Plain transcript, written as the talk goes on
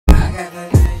All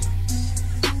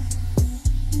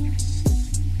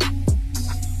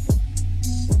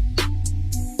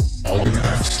we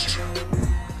ask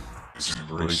is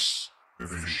embrace the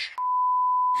vision.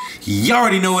 You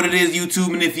already know what it is,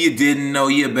 YouTube, and if you didn't know,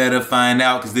 you better find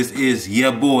out, because this is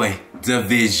your boy,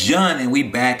 Division, and we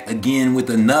back again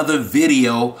with another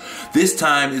video. This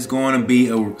time is going to be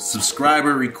a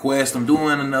subscriber request. I'm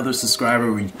doing another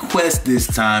subscriber request this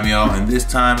time, y'all, and this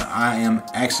time I am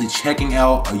actually checking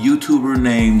out a YouTuber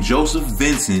named Joseph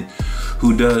Vincent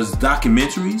who does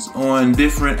documentaries on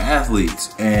different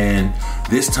athletes, and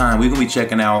this time we're gonna be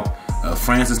checking out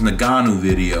Francis Ngannou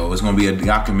video. It's gonna be a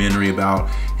documentary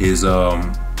about his,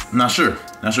 not sure,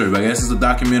 but I guess it's a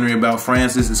documentary about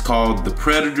Francis. It's called The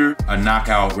Predator, a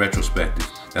Knockout Retrospective.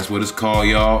 That's what it's called,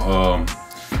 y'all.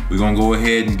 We're gonna go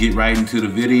ahead and get right into the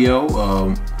video.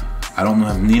 I don't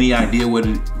have any idea what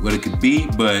it could be,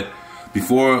 but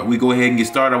before we go ahead and get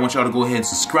started, I want y'all to go ahead and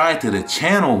subscribe to the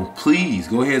channel. Please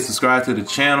go ahead and subscribe to the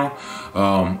channel.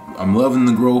 I'm loving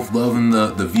the growth, loving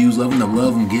the views, loving the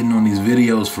love I'm getting on these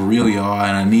videos for real, y'all.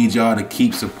 And I need y'all to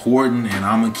keep supporting, and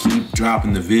I'm gonna keep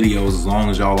dropping the videos as long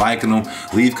as y'all liking them.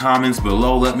 Leave comments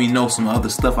below. Let me know some other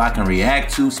stuff I can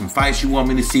react to, some fights you want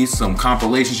me to see, some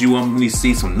compilations you want me to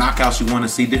see, some knockouts you want to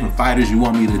see, different fighters you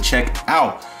want me to check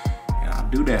out. I'll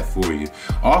do that for you.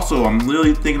 Also, I'm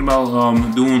really thinking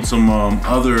about doing some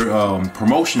other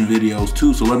promotion videos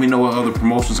too, so let me know what other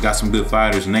promotions got some good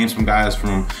fighters. Name some guys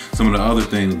from some of the other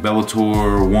things,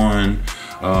 Bellator, One,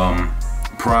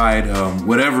 Pride,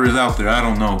 whatever is out there, I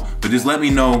don't know. But just let me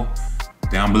know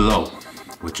down below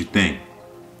what you think.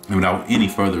 And without any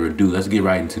further ado, let's get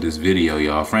right into this video,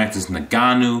 y'all. Francis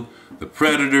Ngannou, The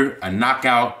Predator, a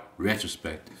Knockout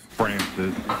Retrospective.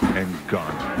 Francis and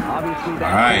Ngannou.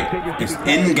 Alright, it's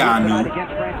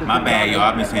Ngannou. My bad, y'all.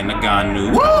 I've been saying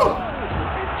Ngannou. Woo!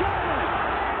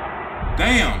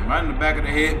 Damn, right in the back of the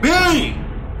head. Bang!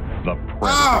 The Predator.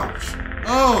 Ouch!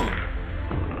 Oh!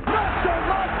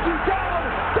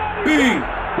 Bing!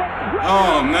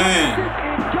 Oh,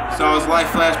 man. Saw his life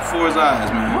flash before his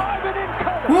eyes, man.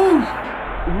 Woo!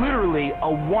 Literally a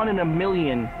 1 in a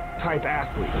million type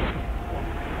athlete.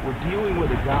 We're dealing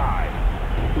with a guy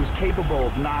who's capable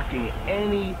of knocking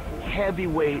any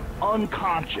heavyweight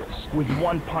unconscious with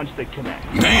one punch that connects.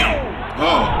 Damn!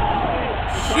 Oh,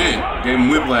 shit! Gave him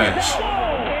whiplash.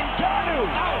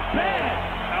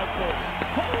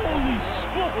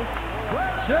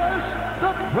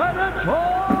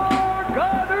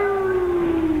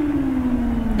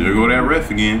 There go that ref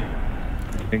again.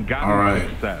 Ngannou's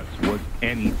success was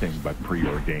anything but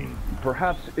preordained.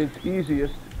 Perhaps it's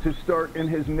easiest to start in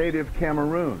his native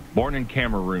Cameroon. Born in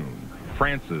Cameroon,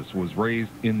 Francis was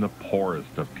raised in the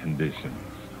poorest of conditions.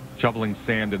 Shoveling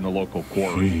sand in the local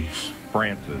quarry,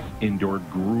 Francis endured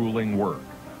grueling work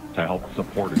to help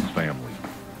support his family.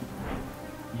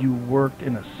 You worked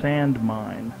in a sand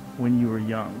mine when you were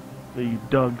young. So you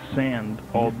dug sand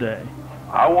all day.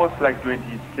 I was like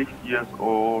 26 years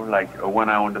old, when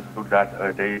I understood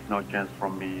that there is no chance for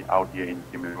me out here in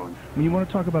Cameroon. When you want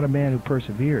to talk about a man who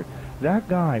persevered, that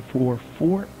guy for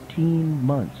 14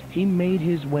 months, he made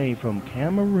his way from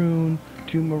Cameroon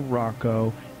to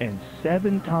Morocco and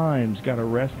 7 times got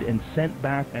arrested and sent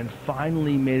back and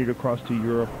finally made it across to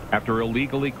Europe. After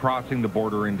illegally crossing the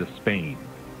border into Spain,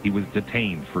 he was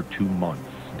detained for 2 months.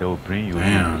 They will bring you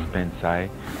to Spain side.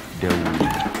 They will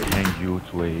hang you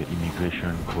to a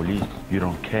immigration police. You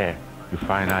don't care. You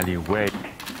finally wait.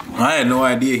 I had no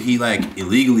idea he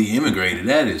illegally immigrated.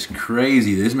 That is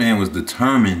crazy. This man was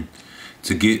determined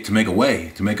to make a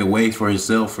way for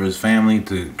himself, for his family,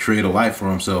 to create a life for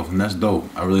himself, and that's dope.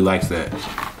 I really like that.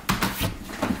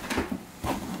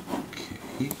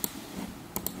 Okay.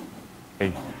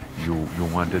 Hey, you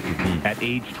wanted to be. At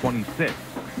age 26,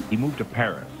 he moved to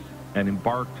Paris and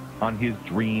embarked on his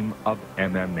dream of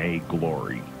MMA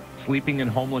glory. Sleeping in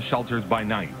homeless shelters by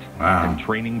night and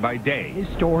training by day. His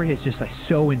story is just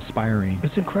so inspiring.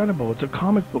 It's incredible. It's a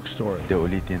comic book story. The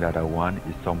only thing that I want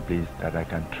is someplace that I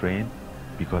can train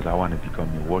because I want to become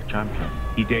a world champion.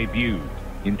 He debuted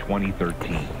in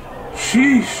 2013.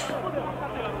 Sheesh.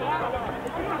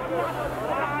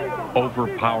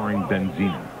 Overpowering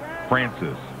Benzema,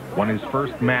 Francis won his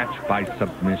first match by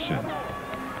submission.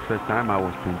 First time I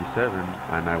was 27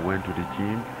 and I went to the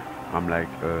gym. I'm like,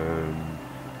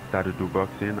 started to do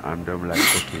boxing, and I'm like,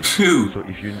 okay, so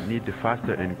if you need the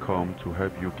faster income to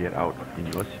help you get out in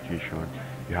your situation,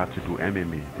 you have to do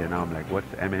MMA. Then I'm like, what's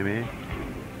MMA?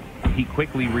 He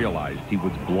quickly realized he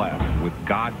was blessed with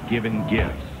God-given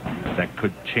gifts that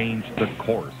could change the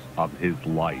course of his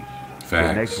life. Facts.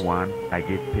 The next one, I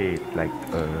get paid like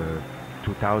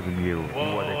 2,000 euros.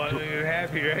 Whoa, you're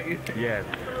happy, right? Yes.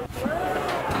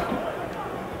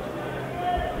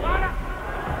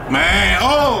 Man,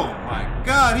 oh my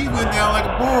God, he went down like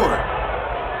a board.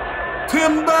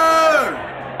 Timber!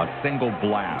 A single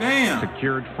blast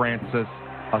secured Francis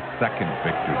a second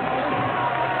victory.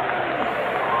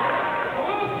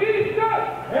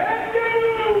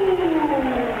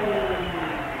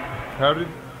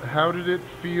 How did it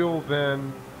feel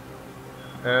then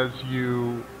as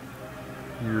you're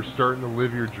starting to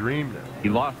live your dream now? He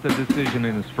lost the decision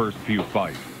in his first few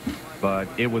fights, but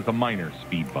it was a minor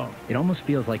speed bump. It almost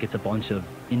feels like it's a bunch of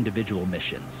individual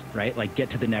missions, right? Like get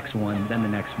to the next one, then the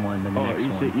next one, then the next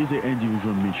one. It's an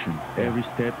individual mission. Every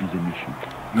step is a mission.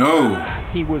 No.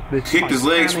 He was this kicked his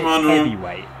legs from under him.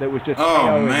 Heavyweight that was just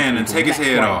man, and take his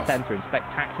head off. Center in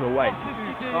spectacular ways.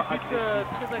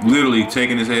 Literally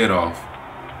taking his head off.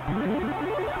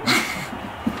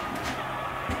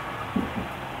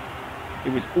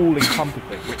 It was all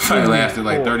encompassing. It lasted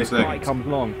like 30 seconds. Guy comes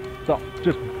along, starts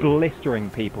just blistering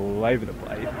people all over the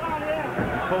place. He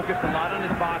focused a lot on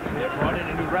his boxing. They brought in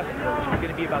a new wrestler, which was going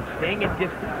to be about staying at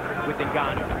distance with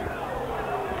Ngannou.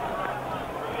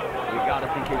 You got to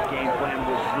think his game plan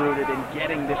was rooted in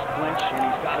getting this clinch, and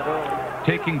he's got it early.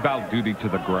 Taking bout duty to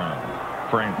the ground,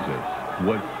 Francis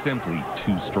was simply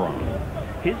too strong.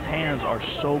 His hands are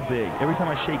so big. Every time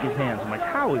I shake his hands, I'm like,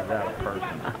 how is that a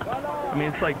person? I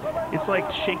mean, it's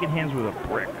like shaking hands with a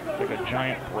brick. It's like a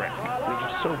giant brick. They're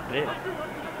just so big.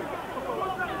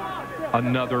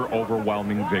 Another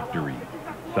overwhelming victory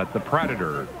set the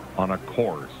Predator on a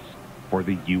course for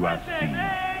the UFC.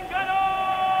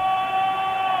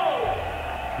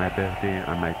 My birthday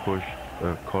and my coach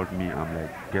called me. I'm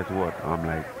like, guess what? I'm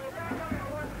like,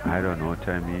 I don't know,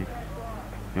 tell me.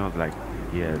 He was like,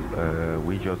 yes,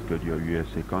 we just got your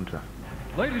USA contract.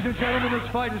 Ladies and gentlemen, this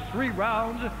fight is 3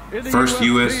 rounds. In the first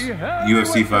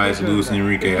UFC fights, Luis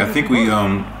Enrique. I think we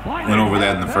went over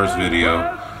that in the first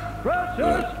video.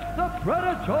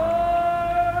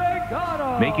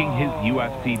 Making his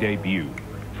UFC debut,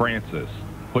 Francis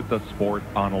put the sport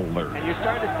on alert. And you're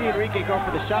starting to see Enrique go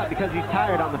for the shot because he's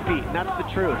tired on the feet, and that's the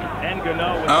truth.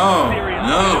 Ngannou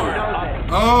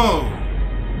was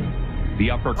The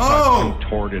uppercut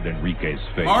contorted Enrique's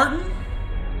face. Martin?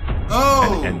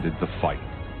 And ended the fight.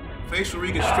 Facial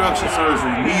reconstruction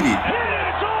surgery needed.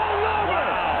 It's all over!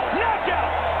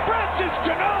 Knockout! Francis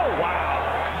Ngannou!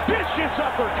 Wow! Vicious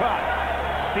uppercut!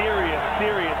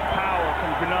 Serious power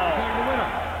from Ngannou. The winner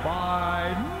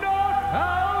by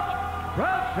knockout,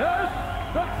 Francis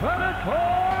the Predator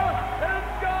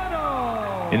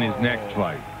Ngannou. In his next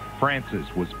fight, Francis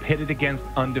was pitted against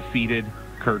undefeated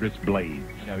Curtis Blades.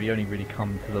 You know, he only really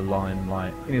come to the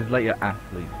limelight in his later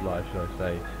athlete's life, should I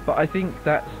say. But I think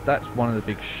that's one of the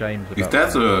big shames about if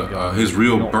that's his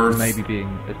real birth maybe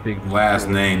being as big last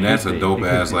name, that's a dope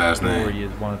ass last name.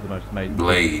 Is one of the most amazing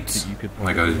Blades,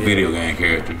 like a video game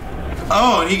character.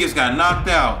 Oh, and he just got knocked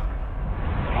out.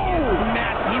 Oh,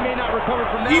 Matt, he may not recover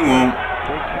from that. He won't.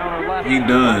 He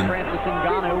done.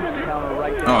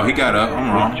 Oh, he got up. I'm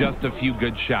wrong. With just a few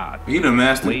good shots. He done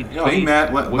lasted. He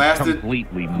lasted at least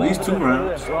 2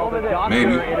 rounds. Well, the doctor,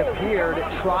 maybe. It appeared,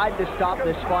 tried to stop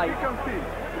this fight,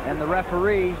 and the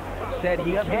referee said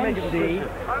he can see,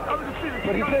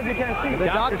 but he says he can't see. The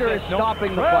doctor is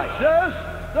stopping the fight. Francis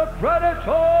the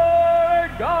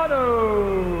Predator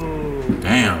Ngannou.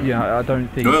 Damn. Yeah, I don't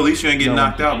think. Well, at least you ain't getting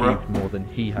knocked out, bro. More than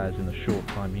he has in the short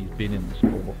time he's been in the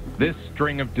sport. This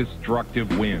string of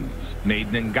destructive wins made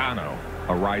Ngannou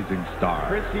a rising star.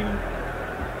 Chrissy,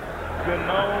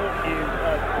 Ngannou is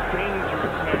a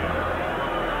dangerous man.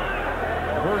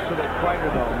 Versatile fighter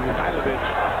though, Mihailovic.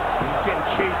 He's getting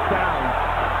chased down.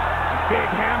 Big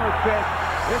hammer fist.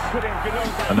 This could end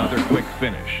Ngannou. Another quick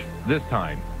finish, this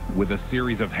time with a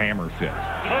series of hammer fists.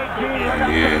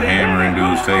 Yeah, hammering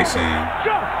dude's face in.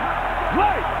 Just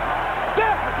like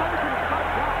that.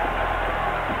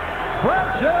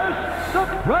 Francis the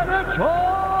Predator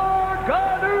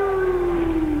Ngannou.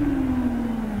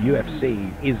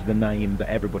 UFC is the name that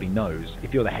everybody knows.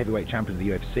 If you're the heavyweight champion of the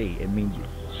UFC, it means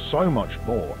so much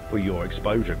more for your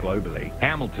exposure globally.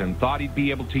 Hamilton thought he'd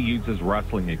be able to use his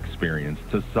wrestling experience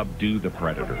to subdue the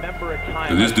Predator.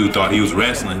 This dude thought he was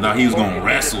wrestling. Thought he was going to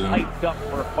wrestle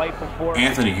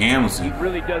Anthony Hamilton. He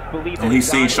really does believe and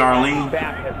he's seen Charlene.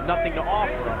 Back has nothing to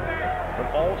offer him, but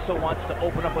also wants to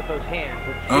open up with those hands.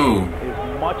 Oh.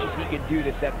 As much as he can do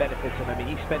this, that benefits him. I mean,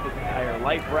 he spent his entire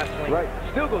life wrestling. Right.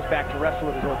 Still goes back to wrestle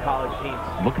with his old college team.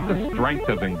 Look at the strength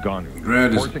of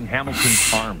Ngannou, forcing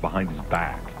Hamilton's arm behind his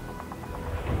back.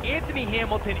 Anthony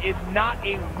Hamilton is not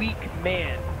a weak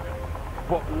man,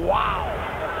 but wow.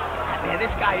 Man, this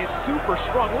guy is super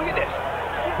strong. Look at this.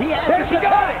 He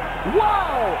got it.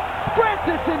 Wow!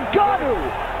 Francis Ngannou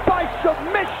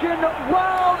submission,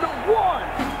 round one.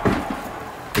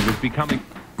 It was becoming...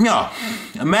 No,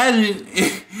 imagine,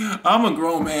 I'm a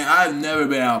grown man. I've never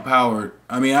been outpowered.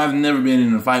 I mean, I've never been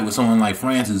in a fight with someone like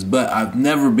Francis, but I've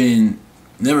never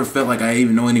felt like I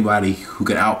even know anybody who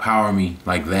could outpower me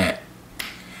like that.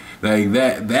 Like,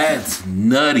 that's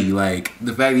nutty. Like,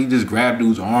 the fact that he just grabbed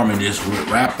dude's arm and just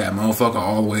wrapped that motherfucker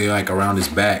all the way, like, around his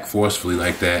back forcefully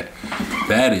like that.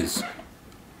 That is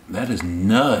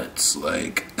nuts.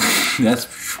 Like, that's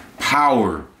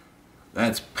power.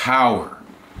 That's power.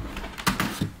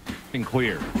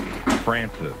 Clear,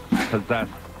 Francis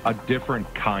possessed a different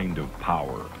kind of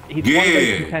power. He's one of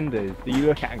those contenders that you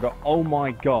look at and go, oh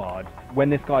my god, when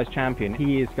this guy's champion,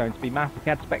 he is going to be massive. He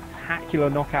had spectacular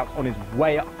knockouts on his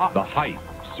way up. The hype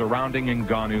surrounding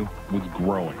Ngannou was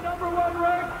growing. #1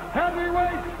 ranked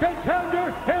heavyweight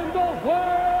contender in the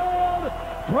world,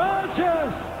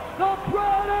 Francis the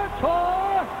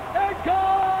Predator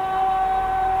Ngannou!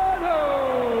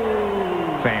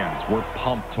 Fans were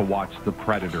pumped to watch the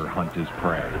Predator hunt his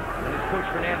prey. And his coach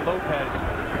Fernand Lopez,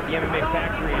 the MMA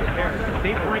factory is there.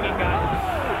 They bring in guys.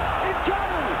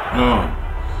 Oh.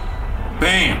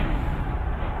 Bam!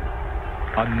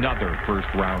 Another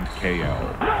first-round KO.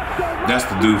 That's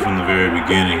the dude from the very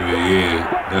beginning.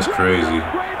 Yeah, that's crazy.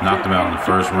 Knocked him out in the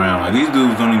first round. Like, these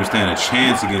dudes don't even stand a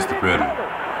chance against the Predator.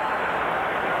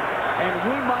 And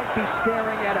we might be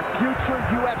staring at a future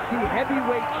UFC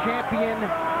heavyweight champion,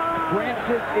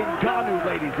 Francis Ngannou,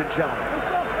 ladies and gentlemen.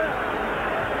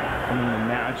 I mean,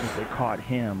 imagine if they caught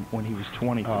him when he was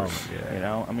 23. Oh, yeah. You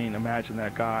know, I mean, imagine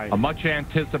that guy. A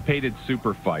much-anticipated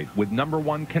super fight with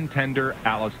 #1 contender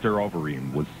Alistair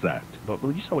Overeem was set. But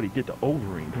you saw what he did to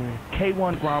Overeem.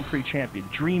 K1 Grand Prix champion,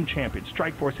 Dream champion,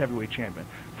 Strikeforce heavyweight champion.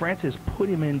 Francis put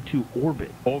him into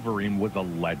orbit. Overeem was a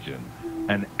legend,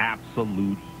 an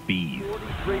absolute beast.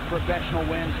 43 professional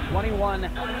wins, 21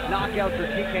 knockouts or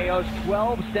TKOs,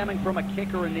 12 stemming from a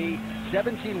kick or a knee,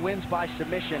 17 wins by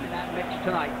submission. That mix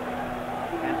tonight.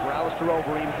 And for Alistair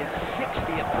Overeem, his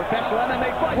 60th professional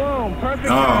MMA fight. Boom,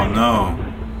 perfect. Oh, no.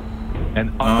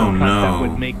 An uppercut that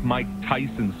would make Mike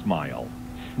Tyson smile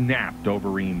snapped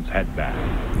Overeem's head back.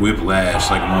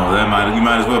 Whiplash, like, no, you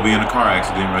might as well be in a car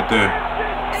accident right there.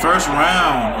 First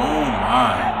round, oh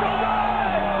my.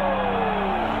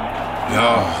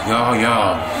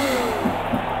 Y'all.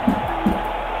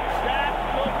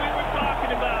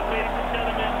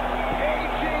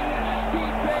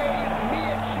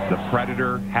 The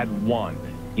Predator had won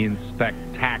in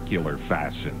spectacular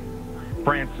fashion.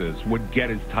 Francis would get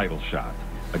his title shot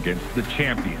against the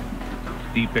champion,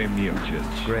 Stipe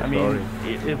Miocic. I mean,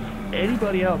 if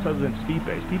anybody else other than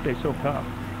Stipe's so tough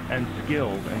and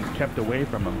skilled and kept away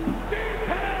from him.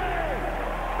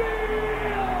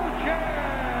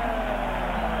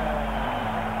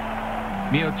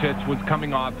 Miocic was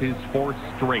coming off his 4th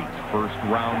straight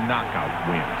first-round knockout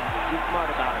win. Too smart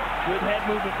about it. Good head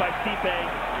movement by Stipe.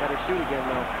 Better shoot again,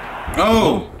 though.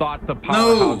 Oh! Most thought the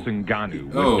powerhouse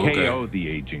Ngannou would KO the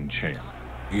aging champ.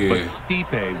 Yeah. But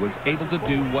Stipe was able to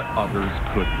do what others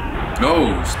couldn't.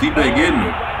 Oh, Stipe getting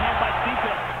him.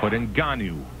 Put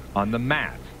Ngannou on the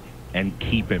mat and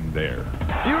keep him there.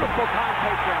 Beautiful time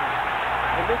takedown.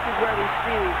 And this is where we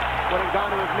see what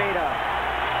Ngannou is made of.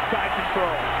 Side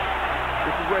control.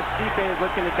 This is where Stipe is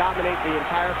looking to dominate the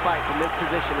entire fight from this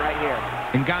position right here.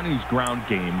 Ngannou's ground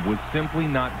game was simply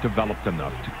not developed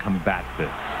enough to combat this.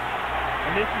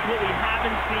 And this is what we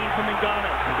haven't seen from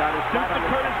Ngannou. Since the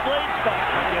Curtis Blades fight.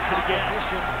 Gets it again.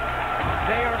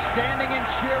 They are standing and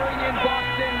cheering in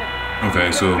Boston. Okay,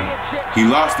 so he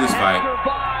lost this fight.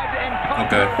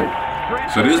 Okay.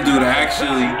 So this dude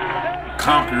actually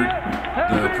conquered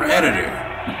the Predator.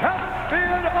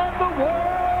 Champion of the world,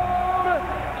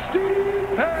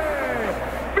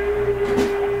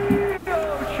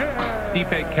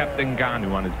 Stipe kept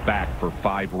Ngannou on his back for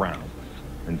 5 rounds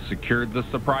and secured the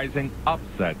surprising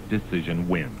upset decision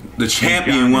win. The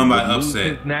champion Ngannou won by would lose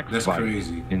upset. his next That's fight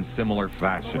crazy. in similar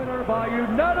fashion. Winner by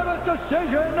unanimous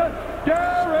decision,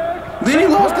 Derek. Then he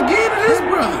lost again to this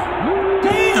brother.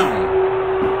 Damn.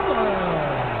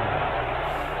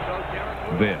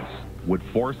 This would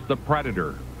force the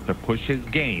Predator to push his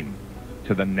game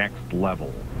to the next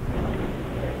level.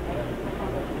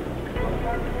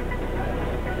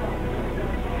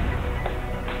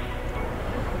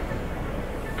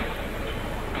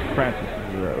 Francis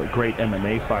is a great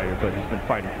MMA fighter, but he's been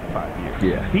fighting for 5 years.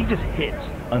 Yeah. He just hits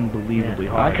unbelievably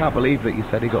hard. I can't believe that you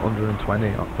said he got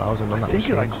 120,000 on that. I think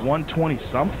he's like 120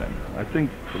 something. I think,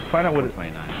 find out what it is.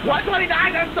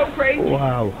 129, that's so crazy.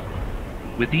 Wow.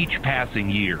 With each passing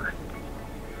year,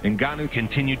 Ngannou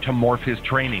continued to morph his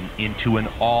training into an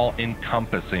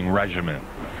all-encompassing regimen.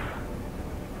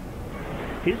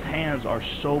 His hands are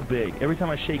so big. Every time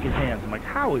I shake his hands, I'm like,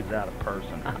 how is that a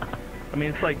person? I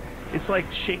mean, it's like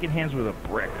shaking hands with a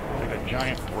brick, like a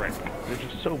giant brick. They're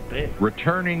just so big.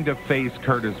 Returning to face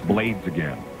Curtis Blades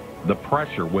again, the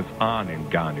pressure was on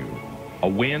Ngannou. A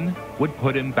win would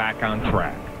put him back on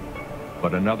track,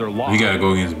 but another loss. We gotta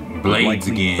go against Blades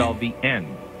again. Spell the end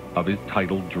of his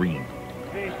title dream.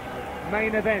 This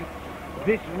main event,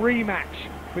 this rematch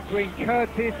between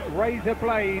Curtis Razor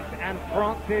Blades and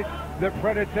Francis the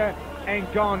Predator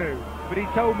Ngannou. But he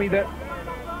told me that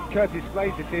Curtis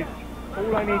Blades is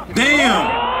all I need to do.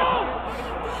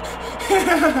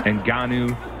 Ngannou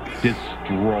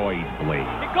destroyed Blades.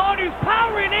 Ngannou's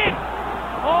powering in.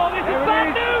 Oh, this is bad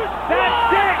news.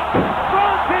 That's it.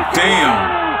 Francis.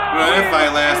 Damn. Bro, that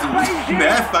fight lasted.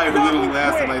 That fight literally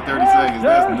lasted like 30 seconds.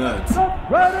 That's nuts.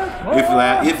 If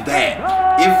that.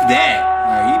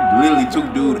 Like, he literally took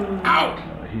dude out.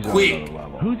 Quick.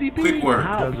 Who's he beat? Quick work.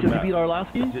 How? Does he beat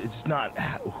Arlovsky? It's not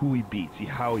who he beats,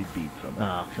 how he beats him.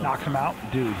 Knocks him out.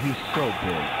 Dude, he's so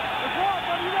big.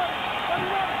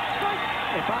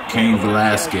 Cain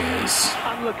Velasquez.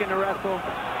 I'm looking to wrestle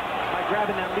by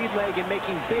grabbing that lead leg and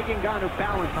making big Ngannou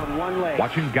balance on one leg.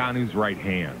 Watch Ngannou's right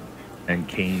hand and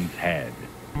Cain's head.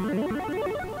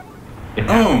 It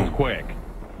happens quick,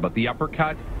 but the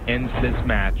uppercut ends this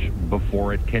match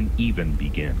before it can even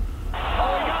begin.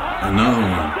 Another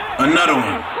one. Another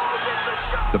one.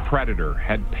 The Predator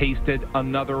had pasted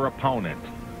another opponent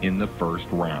in the first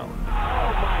round. Oh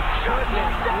my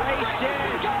goodness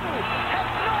gracious!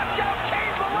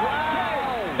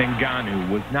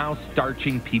 Ngannou was now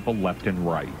starching people left and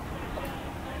right.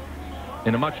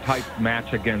 In a much-hyped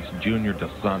match against Junior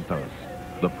Dos Santos,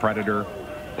 the Predator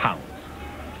pounced.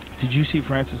 Did you see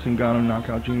Francis Ngannou knock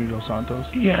out Junior Dos Santos?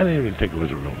 Yeah, I didn't even think it was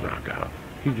a real knockout.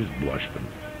 He just blushed him.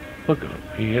 Look at him.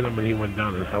 He hit him and he went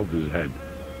down and held his head.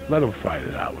 Let him fight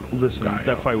it out with him. Listen,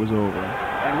 that fight was over.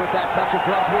 And with that touch of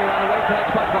glove here on the way to that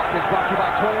spot box is brought to you by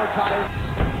Toyo Tires.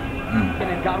 And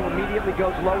Ngannou immediately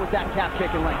goes low with that calf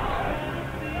kick and lands.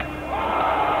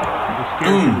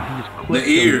 The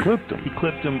ear. He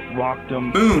clipped him, rocked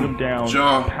him, Boom. put him down,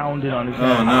 Jaw. pounded on his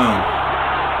head. Oh no.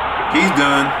 He's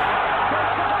done.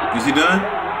 Is he done?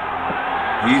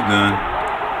 He's done.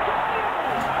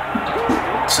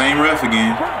 Same ref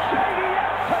again.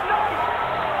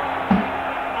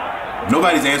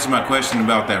 Nobody's answered my question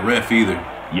about that ref either.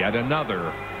 Yet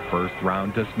another first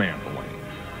round dismantling.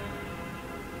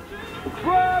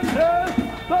 Francis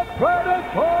the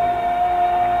Predator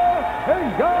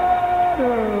Ngannou.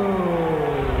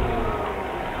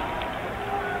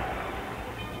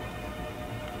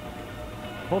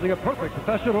 Holding a perfect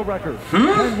professional record.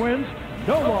 10 wins,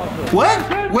 no losses.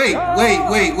 What? Wait.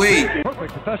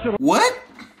 Perfect professional. What?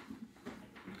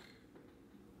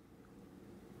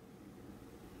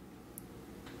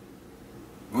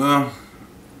 Well,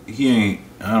 he ain't,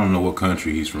 I don't know what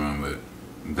country he's from, but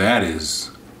that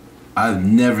is, I've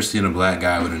never seen a black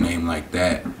guy with a name like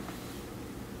that.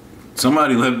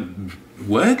 Somebody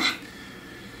what?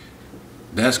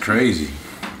 That's crazy.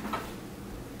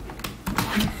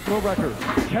 World record,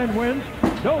 10 wins,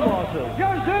 no losses.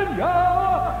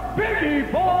 Yazinga,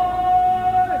 Biggie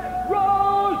Boy,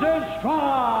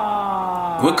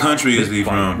 Rosenstrike. What country is he This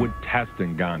fight from? would test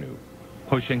Ngannou,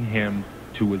 pushing him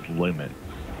to his limits.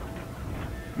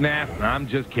 Nah, I'm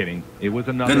just kidding. It was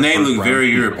another. The name looks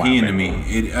very first-round European to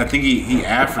clapping. me. I think he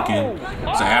African.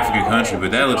 It's an African country,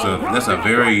 but that's a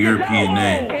very European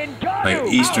name, like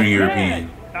Eastern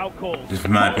European. Just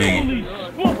in my opinion.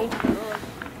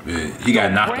 But he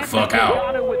got knocked the fuck out.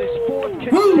 Ngannou with his fourth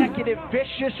consecutive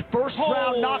vicious first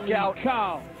round knockout.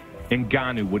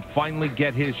 Ngannou would finally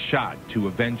get his shot to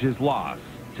avenge his loss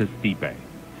to Stipe.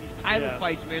 Title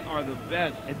fights, man, are the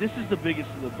best. And this is the biggest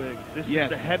of the big. This is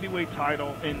the heavyweight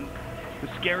title and the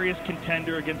scariest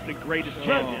contender against the greatest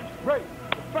champion. Right.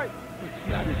 Let's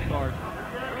see how this starts.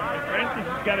 And Francis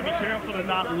has got to be careful to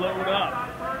not load up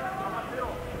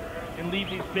and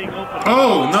leave these big openings.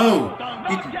 Oh no!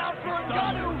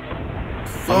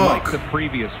 Unlike the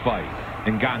previous fight,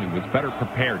 Ngannou was better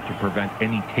prepared to prevent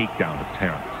any takedown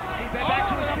attempts. Back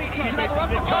to his feet. He's another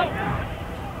uppercut.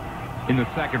 In the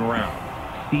second round,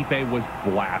 Stipe was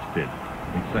blasted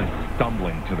and sent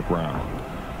stumbling to the ground.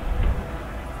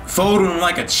 Fold him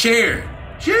like a chair.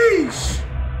 Jeez.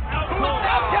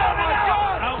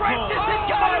 Francis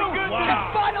Ngannou can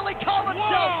finally call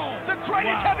himself the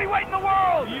greatest heavyweight in the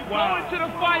world. You go into the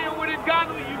fire with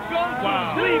Ngannou, you go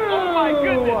to sleep. Oh my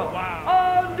goodness.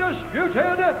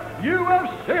 Undisputed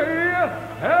UFC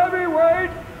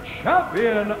heavyweight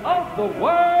champion of the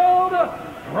world,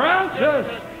 Francis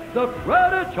the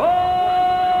Predator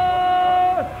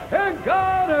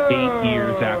Ngannou! 8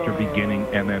 years after beginning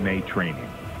MMA training,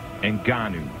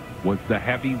 Ngannou was the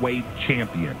heavyweight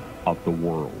champion of the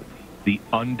world, the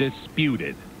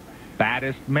undisputed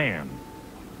baddest man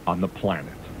on the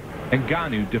planet.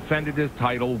 Ngannou defended his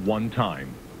title one time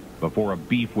before a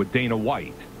beef with Dana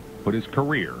White put his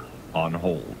career on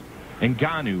hold.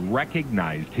 Ngannou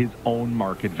recognized his own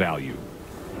market value.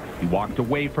 He walked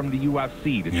away from the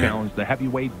UFC to challenge the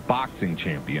heavyweight boxing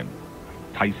champion,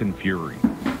 Tyson Fury.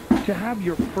 To have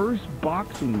your first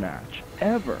boxing match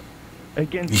ever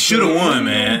against... He should have won,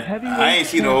 man. I ain't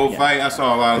see the whole fight. I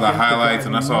saw a lot of the highlights,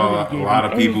 and I saw a lot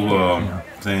of people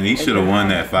saying he should have won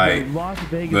that fight.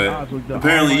 But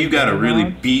apparently you got to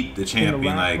really beat the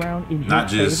champion, like not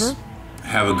just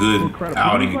have a good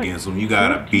outing against him. You got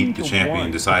to beat the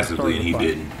champion decisively, and he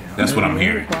didn't. That's what I'm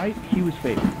hearing. He was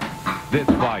favored. This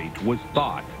fight was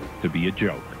thought to be a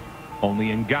joke. Only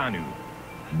Ngannou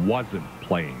wasn't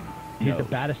playing. He's the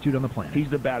baddest dude on the planet. He's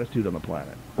the baddest dude on the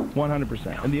planet,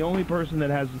 100%. And the only person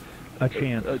that has a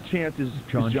chance is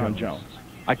John Jones.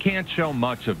 I can't show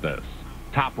much of this.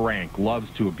 Top Rank loves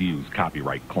to abuse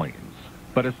copyright claims.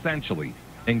 But essentially,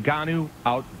 Ngannou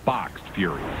outboxed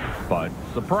Fury. But,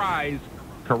 surprise,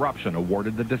 corruption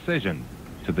awarded the decision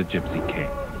to the Gypsy King.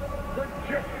 The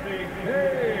Gypsy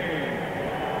King!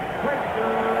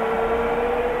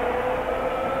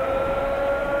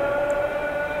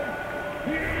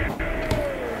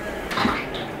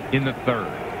 In the third,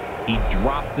 he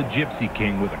dropped the Gypsy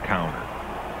King with a counter,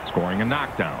 scoring a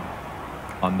knockdown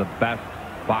on the best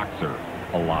boxer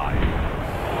alive.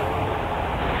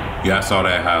 Yeah, I saw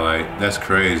that highlight. That's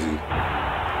crazy.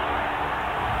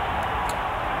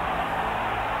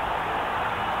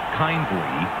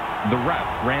 Kindly, the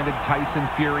ref granted Tyson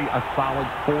Fury a solid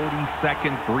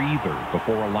 40-second breather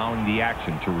before allowing the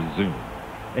action to resume.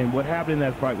 And what happened in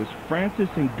that fight was Francis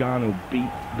Ngannou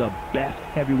beat the best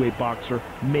heavyweight boxer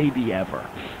maybe ever.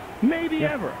 Maybe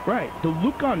ever. Right. The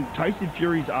look on Tyson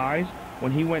Fury's eyes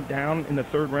when he went down in the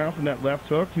third round from that left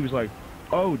hook, he was like,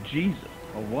 oh, Jesus.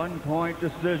 A one-point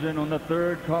decision on the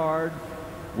third card.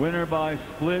 Winner by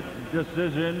split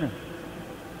decision.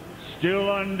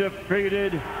 Still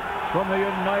undefeated from the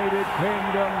United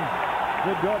Kingdom,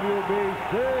 the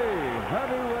WBC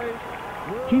heavyweight.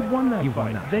 He won that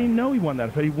fight. They know he won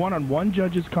that fight. He won on one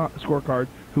judge's scorecard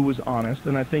who was honest,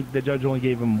 and I think the judge only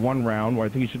gave him 1 round, where I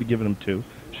think he should have given him 2.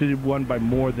 Should have won by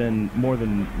more than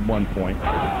 1 point.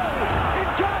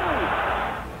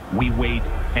 We wait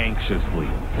anxiously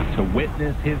to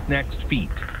witness his next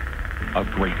feat of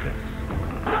greatness.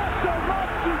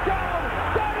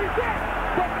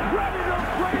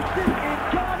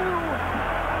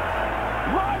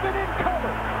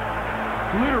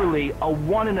 Literally a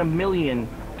 1 in a million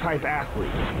type athlete.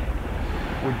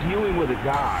 We're dealing with a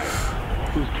guy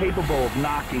who's capable of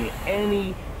knocking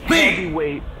any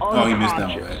heavyweight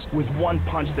unconscious with 1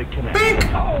 punch that connects.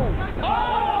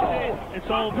 Oh! It's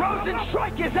over.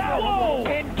 Rosenstrike is out. Whoa!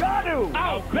 Ngannou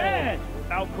out bad.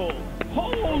 Out cold.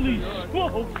 Holy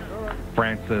smoke!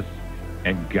 Francis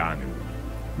Ngannou,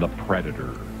 the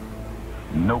Predator.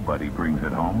 Nobody brings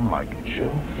it home like it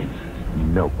should.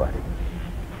 Nobody.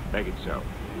 Make it so.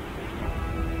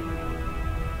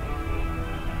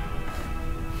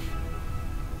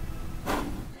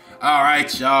 All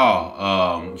right,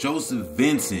 y'all. Joseph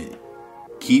Vincent,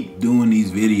 keep doing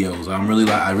these videos.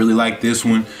 I really like this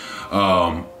one.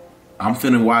 I'm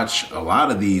finna watch a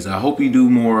lot of these. I hope he do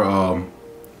more.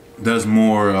 Does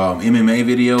more MMA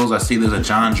videos. I see there's a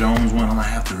John Jones one. I'm gonna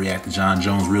have to react to John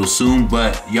Jones real soon.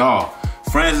 But y'all,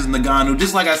 Francis Ngannou,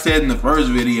 just like I said in the first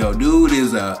video, dude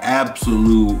is an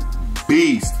absolute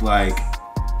beast, like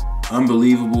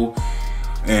unbelievable.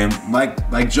 And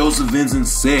like Joseph Vincent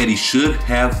said, he should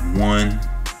have won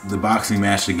the boxing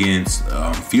match against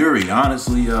Fury.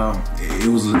 Honestly, it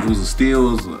was a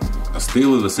steal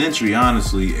of the century,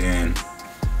 honestly. And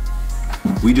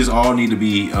we just all need to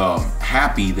be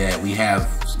happy that we have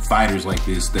fighters like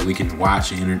this that we can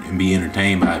watch and be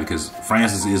entertained by, because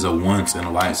Francis is a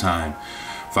once-in-a-lifetime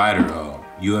fighter,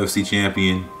 UFC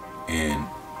champion, and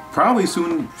probably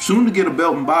soon to get a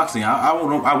belt in boxing. I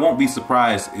won't be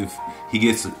surprised if he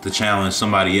gets to challenge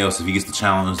somebody else. If he gets to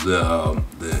challenge the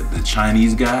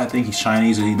Chinese guy, I think he's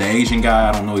Chinese, or the Asian guy.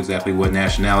 I don't know exactly what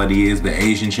nationality he is, the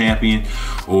Asian champion,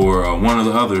 or one of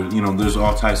the other. You know, there's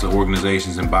all types of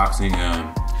organizations in boxing.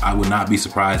 I would not be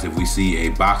surprised if we see a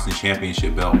boxing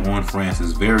championship belt on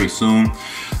Francis very soon.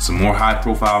 Some more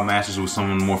high-profile matches with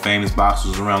some of the more famous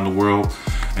boxers around the world,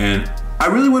 and I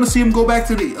really want to see him go back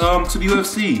to the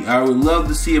UFC. I would love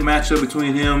to see a matchup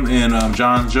between him and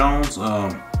John Jones,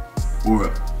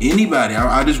 or anybody.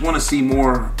 I just want to see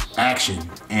more action,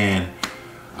 and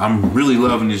I'm really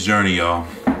loving this journey, y'all.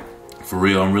 For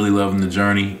real, I'm really loving the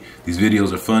journey. These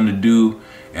videos are fun to do,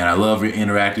 and I love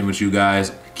interacting with you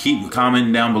guys. Keep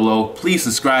commenting down below. Please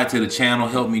subscribe to the channel.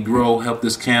 Help me grow. Help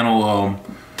this channel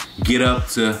get up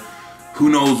to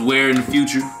who knows where in the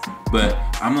future. But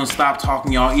I'm gonna stop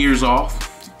talking y'all ears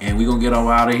off, and we're gonna get on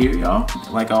out of here, y'all.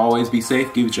 Like I always, be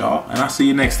safe, give it y'all, and I'll see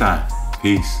you next time.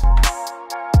 Peace.